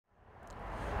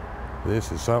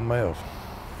This is something else.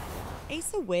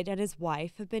 Asa Witt and his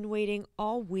wife have been waiting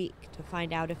all week to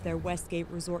find out if their Westgate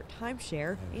Resort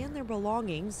timeshare and their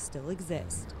belongings still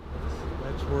exist.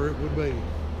 That's where it would be,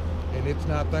 and it's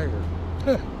not there.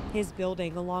 His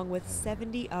building, along with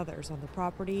 70 others on the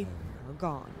property, are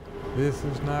gone. This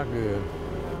is not good.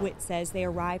 Witt says they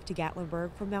arrived to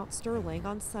Gatlinburg from Mount Sterling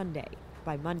on Sunday.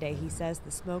 By Monday, he says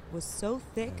the smoke was so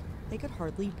thick they could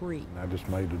hardly breathe. I just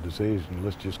made the decision,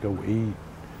 let's just go eat,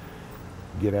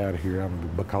 get out of here,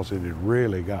 because it had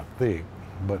really got thick.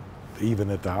 But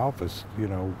even at the office, you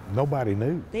know, nobody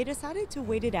knew. They decided to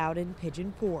wait it out in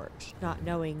Pigeon Forge, not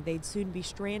knowing they'd soon be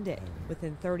stranded.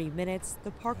 Within 30 minutes,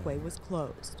 the parkway was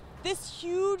closed. This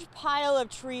huge pile of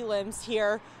tree limbs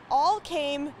here all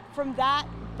came from that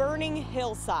burning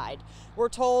hillside. We're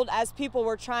told as people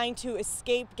were trying to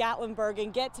escape Gatlinburg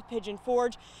and get to Pigeon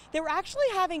Forge, they were actually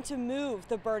having to move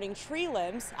the burning tree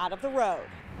limbs out of the road.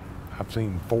 I've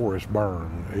seen forests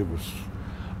burn. It was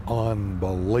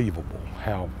unbelievable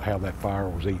how that fire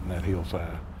was eating that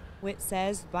hillside. Witt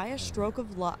says by a stroke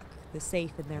of luck, the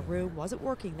safe in their room wasn't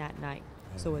working that night,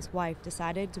 so his wife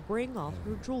decided to bring all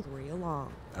her jewelry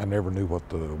along. I never knew what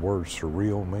the word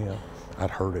surreal meant. I'd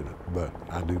heard it, but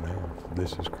I do now.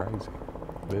 This is crazy.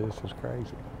 This is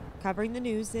crazy. Covering the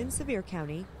news in Sevier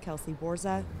County, Kelsey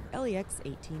Borza, LEX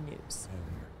 18 News.